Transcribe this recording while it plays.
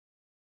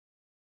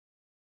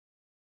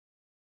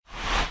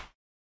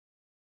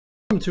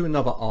Welcome to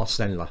another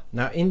askzenler.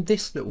 Now in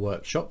this little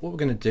workshop what we're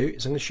going to do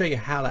is I'm going to show you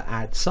how to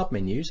add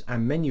submenus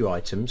and menu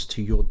items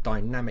to your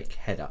dynamic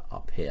header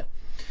up here.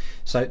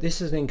 So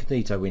this is an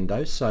incognito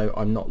window, so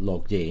I'm not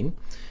logged in,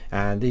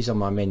 and these are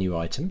my menu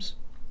items.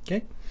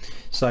 Okay,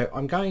 so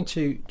I'm going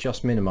to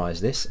just minimize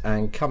this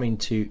and come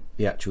into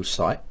the actual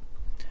site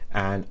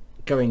and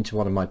go into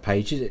one of my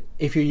pages.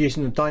 If you're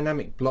using a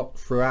dynamic block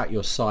throughout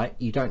your site,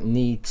 you don't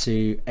need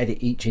to edit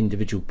each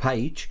individual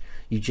page.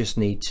 You just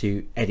need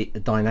to edit the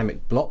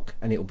dynamic block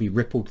and it will be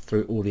rippled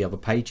through all the other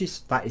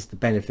pages. That is the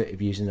benefit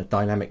of using a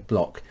dynamic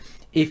block.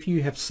 If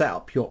you have set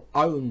up your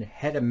own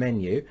header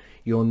menu,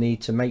 you'll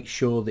need to make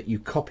sure that you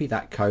copy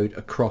that code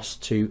across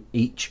to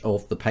each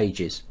of the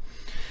pages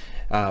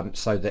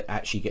so that it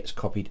actually gets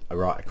copied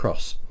right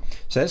across.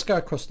 So let's go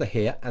across to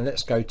here and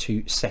let's go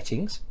to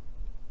settings,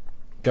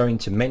 go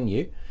into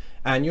menu,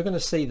 and you're going to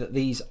see that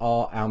these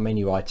are our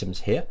menu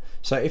items here.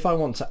 So if I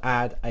want to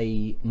add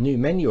a new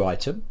menu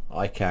item,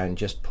 I can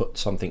just put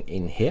something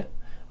in here.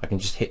 I can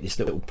just hit this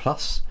little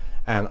plus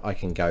and I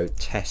can go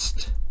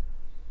test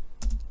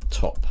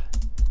top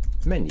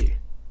menu,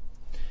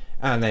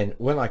 and then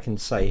when I can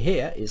say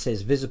here, it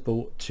says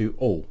visible to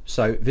all,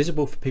 so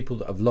visible for people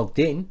that have logged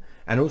in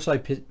and also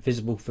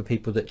visible for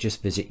people that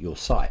just visit your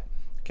site.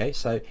 Okay,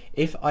 so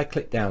if I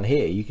click down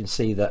here, you can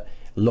see that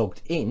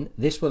logged in,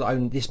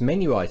 this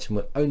menu item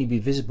will only be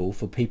visible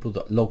for people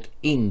that logged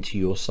into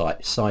your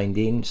site, signed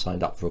in,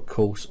 signed up for a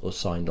course, or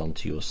signed on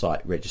to your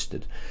site,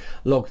 registered.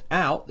 Logged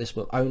out, this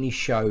will only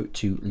show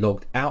to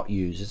logged out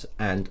users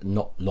and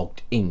not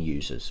logged in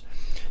users.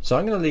 So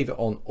I'm going to leave it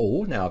on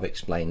all. Now I've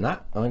explained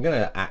that, and I'm going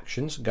to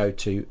actions, go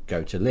to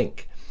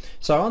link.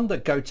 So under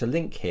go to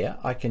link here,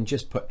 I can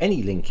just put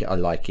any link I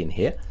like in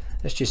here.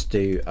 Let's just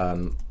do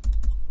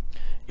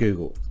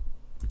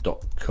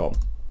google.com.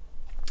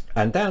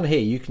 And down here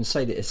you can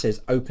say that it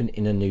says open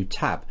in a new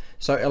tab,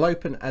 so it'll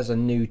open as a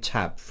new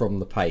tab from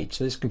the page.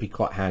 So this can be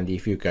quite handy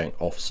if you're going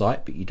off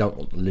site but you don't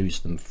want to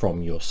lose them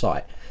from your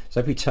site. So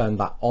if we turn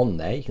that on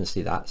there, you can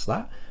see that's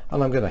that,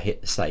 and I'm going to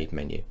hit the save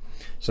menu.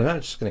 So now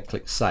I'm just going to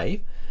click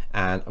save,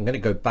 and I'm going to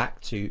go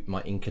back to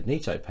my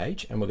incognito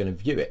page and we're going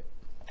to view it.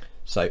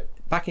 So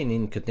back in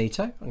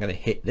incognito, I'm going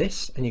to hit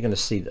this and you're going to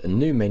see that a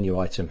new menu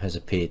item has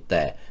appeared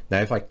there. Now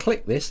if I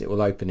click this, it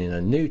will open in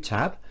a new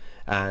tab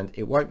and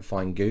it won't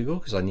find Google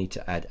because I need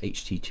to add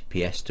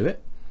HTTPS to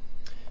it.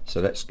 So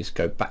let's just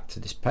go back to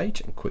this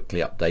page and quickly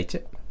update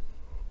it.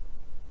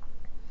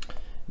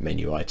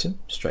 Menu item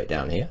straight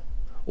down here.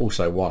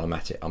 Also, while I'm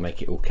at it, I'll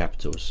make it all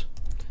capitals.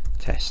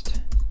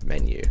 Test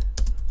menu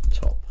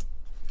top.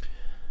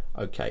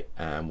 Okay,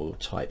 and we'll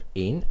type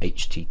in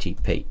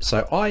HTTP.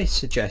 So I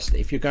suggest that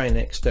if you're going to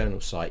an external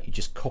site, you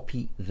just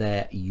copy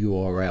their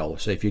URL.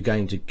 So if you're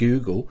going to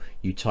Google,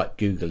 you type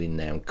Google in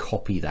there and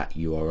copy that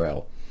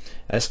URL.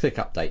 Let's click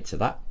update to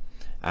that,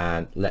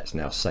 and let's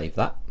now save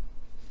that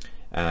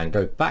and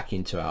go back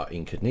into our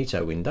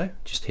incognito window.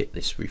 Just hit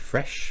this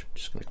refresh.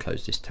 Just going to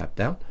close this tab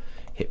down,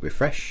 hit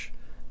refresh.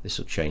 This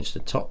will change the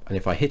top, and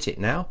if I hit it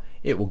now,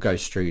 it will go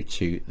through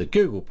to the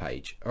Google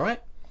page. All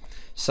right,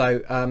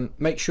 so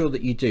make sure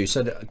that you do.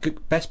 So the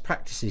best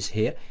practices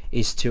here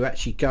is to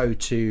actually go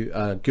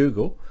to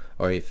Google,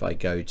 or if I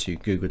go to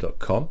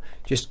google.com,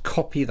 just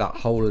copy that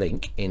whole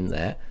link in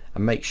there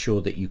and make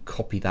sure that you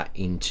copy that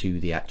into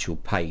the actual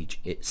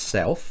page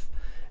itself,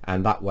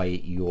 and that way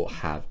you'll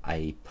have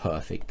a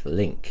perfect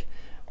link.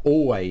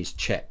 Always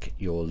check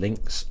your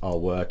links are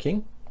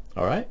working.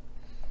 All right,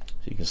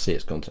 so you can see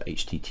it's gone to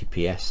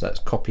HTTPS, so that's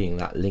copying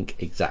that link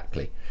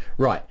exactly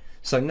right.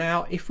 So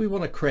now if we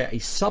want to create a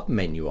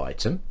submenu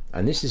item,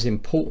 and this is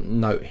important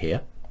note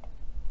here,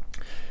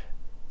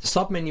 the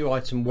submenu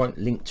item won't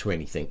link to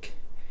anything.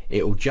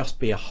 It will just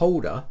be a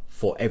holder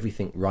for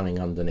everything running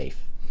underneath.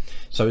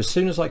 So as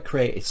soon as I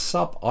create a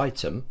sub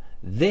item,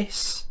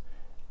 this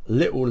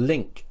little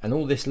link and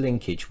all this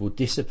linkage will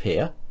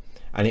disappear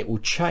and it will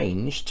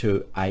change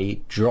to a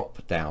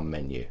drop down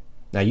menu.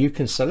 Now you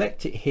can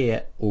select it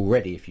here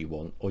already if you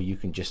want, or you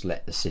can just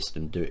let the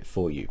system do it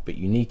for you, but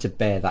you need to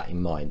bear that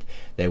in mind.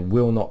 There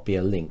will not be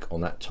a link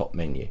on that top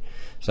menu.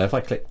 So if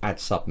I click add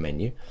sub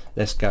menu,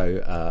 let's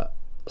go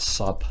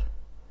sub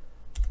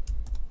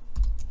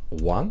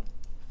 1.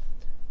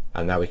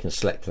 And now we can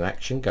select an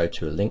action, go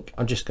to a link.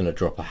 I'm just going to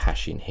drop a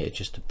hash in here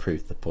just to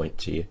prove the point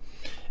to you,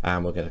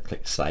 and we're going to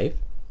click save.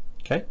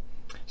 Okay,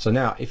 so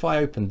now if I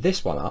open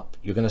this one up,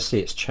 you're going to see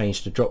it's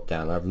changed to drop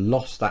down. I've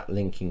lost that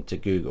linking to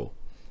Google.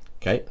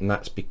 Okay, and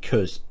that's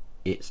because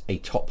it's a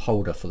top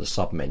holder for the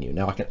sub menu.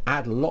 Now I can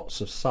add lots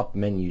of sub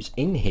menus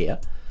in here,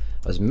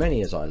 as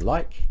many as I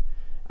like,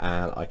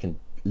 and I can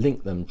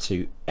link them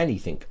to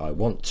anything I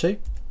want to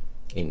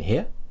in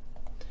here.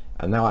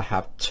 And now I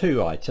have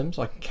 2 items.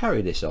 I can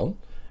carry this on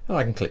and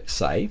I can click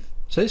save.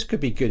 So this could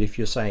be good if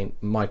you're saying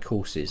my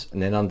courses,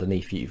 and then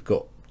underneath you've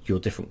got your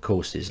different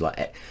courses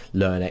like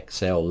learn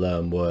Excel,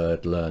 learn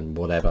Word, learn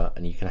whatever,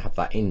 and you can have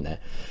that in there.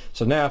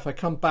 So now if I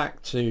come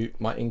back to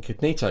my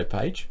incognito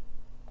page,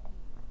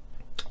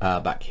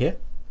 back here,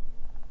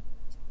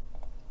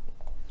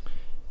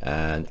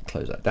 and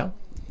close that down,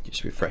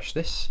 just refresh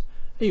this,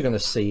 you're going to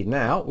see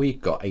now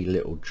we've got a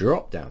little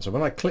drop down. So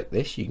when I click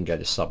this, you can go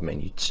to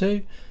submenu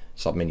 2,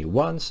 submenu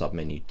 1,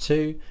 submenu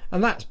 2,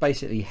 and that's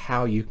basically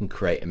how you can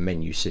create a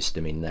menu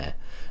system in there.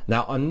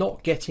 Now I'm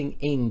not getting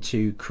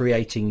into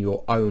creating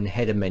your own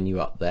header menu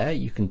up there.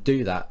 You can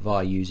do that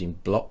via using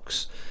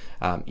blocks.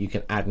 You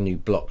can add new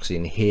blocks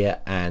in here,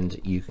 and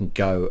you can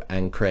go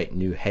and create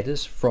new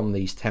headers from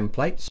these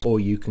templates, or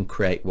you can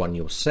create one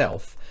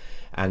yourself,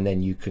 and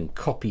then you can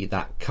copy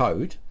that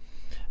code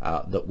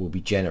that will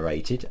be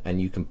generated,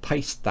 and you can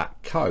paste that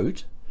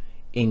code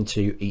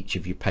into each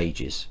of your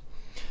pages.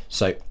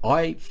 So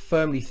I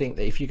firmly think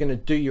that if you're going to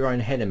do your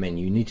own header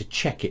menu, you need to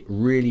check it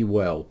really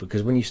well,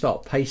 because when you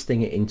start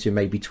pasting it into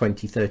maybe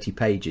 20-30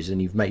 pages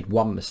and you've made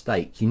one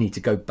mistake, you need to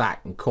go back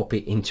and copy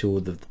it into all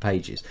of the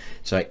pages.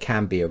 So it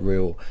can be a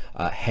real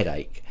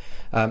headache.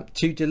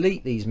 To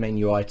delete these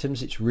menu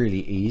items, it's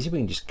really easy. We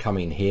can just come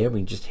in here,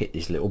 we can just hit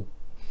this little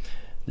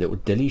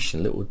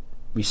deletion, little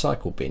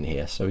recycle bin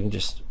here. So we can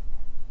just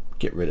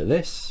get rid of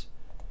this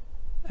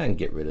and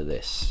get rid of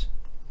this.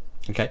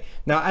 Okay,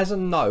 now as a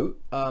note,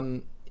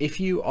 if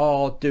you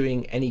are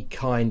doing any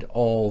kind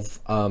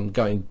of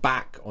going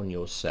back on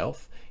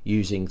yourself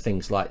using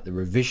things like the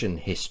revision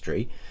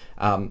history,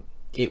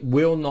 it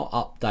will not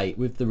update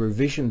with the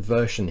revision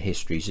version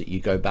histories that you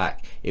go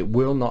back. It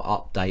will not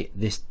update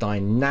this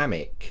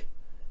dynamic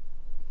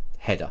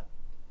header.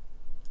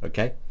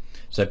 Okay,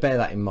 so bear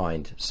that in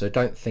mind. So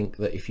don't think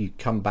that if you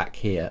come back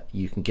here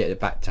you can get it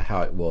back to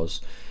how it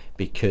was,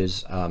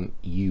 because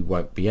you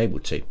won't be able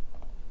to.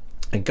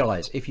 And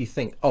guys, if you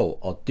think, oh,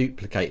 I'll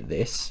duplicate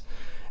this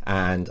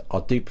and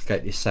I'll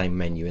duplicate this same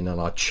menu and then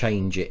I'll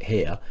change it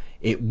here,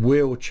 it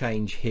will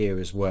change here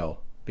as well,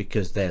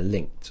 because they're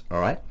linked. All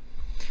right,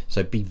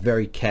 so be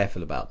very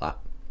careful about that.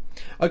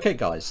 Okay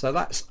guys, so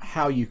that's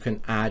how you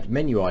can add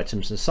menu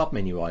items and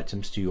submenu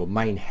items to your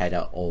main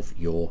header of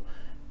your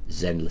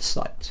Zenler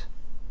site.